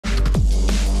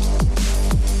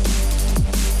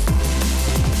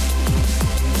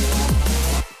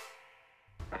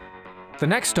The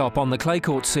next stop on the clay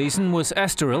court season was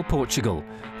Estoril, Portugal,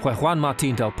 where Juan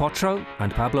del Potro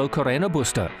and Pablo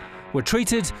Busta were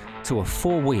treated to a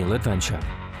four-wheel adventure.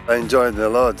 I enjoyed it a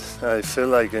lot. I feel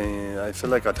like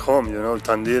at home. You know,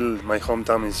 Tandil, my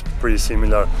hometown, is pretty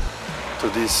similar to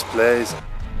this place.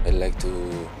 I like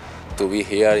to be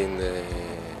here in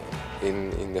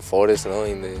the forest, no?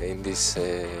 in these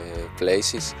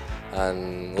places,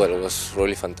 and well, it was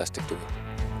really fantastic to me.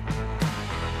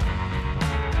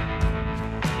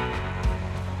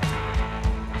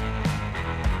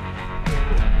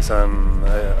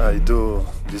 I do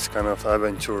this kind of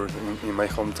adventure in my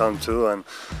hometown too, and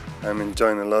I'm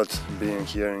enjoying a lot being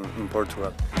here in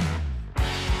Portugal.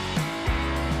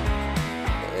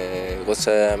 It was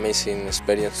an amazing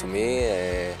experience to me.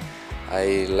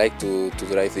 I like to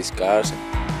drive these cars.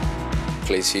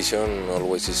 Clay season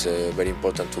always is very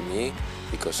important to me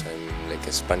because I'm like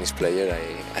a Spanish player.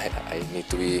 I need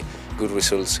to be good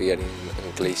results here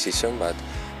in clay season, but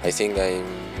I think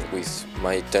with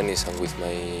my tennis and with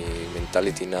my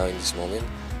mentality now in this moment,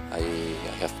 I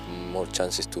have more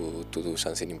chances to do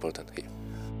something important here.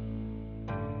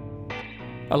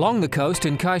 Along the coast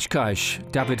in Cascais,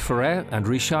 David Ferrer and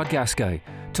Richard Gasquet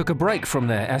took a break from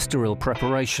their Estoril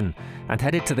preparation and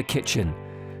headed to the kitchen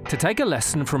to take a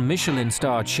lesson from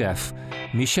Michelin-starred chef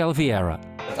Michel Vieira.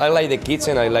 I like the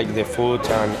kitchen, I like the food,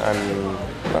 and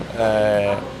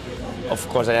of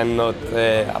course I am not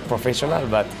a professional,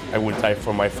 but I will try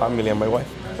for my family and my wife.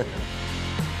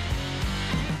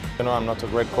 You know, I'm not a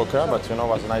great cooker, but you know, it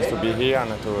was nice to be here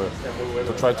and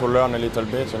to try to learn a little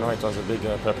bit. You know, it was a big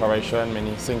preparation,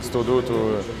 many things to do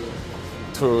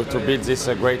to build this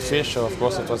great fish. So of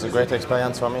course, it was a great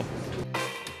experience for me.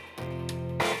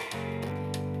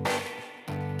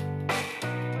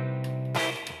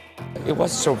 It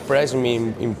was surprising me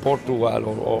in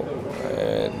Portugal.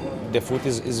 The food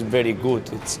is very good.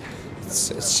 It's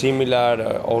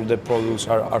similar. All the products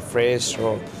are fresh,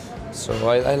 so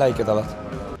I like it a lot.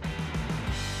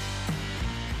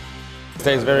 It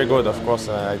tastes very good. Of course,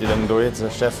 I didn't do it. The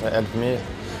chef helped me,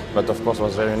 but of course, it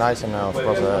was very nice. And of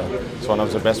course, it's one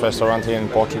of the best restaurants here in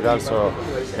Portugal. So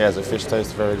yeah, the fish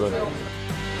tastes very good.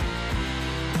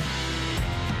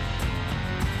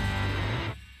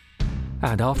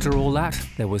 And after all that,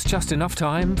 there was just enough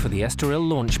time for the Estoril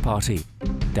launch party,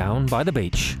 down by the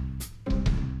beach.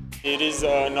 It is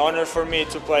an honor for me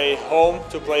to play home,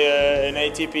 to play an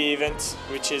ATP event,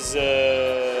 which is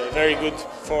very good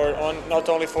not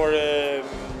only for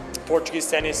Portuguese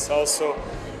tennis, also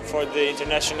for the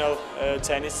international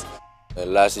tennis.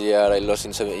 Last year I lost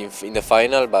in the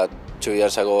final, but 2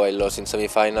 years ago I lost in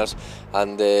semi-finals,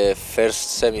 and the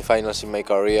first semi-finals in my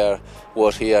career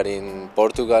was here in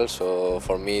Portugal, so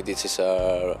for me this is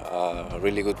a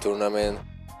really good tournament.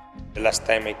 The last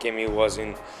time I came here was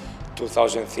in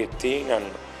 2013, and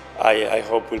I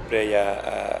hope we'll play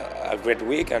a great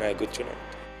week and a good tournament.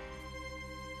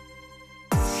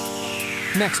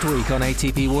 Next week on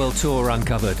ATP World Tour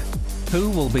Uncovered, who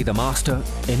will be the master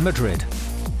in Madrid?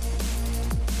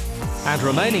 And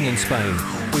remaining in Spain,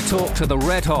 we talk to the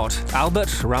red-hot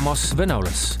Albert Ramos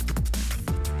Vinolas.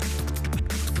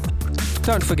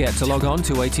 Don't forget to log on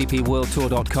to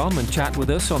atpworldtour.com and chat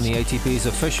with us on the ATP's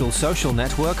official social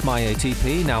network,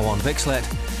 MyATP, now on Vixlet,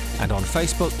 and on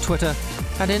Facebook, Twitter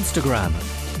and Instagram.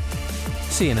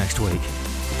 See you next week.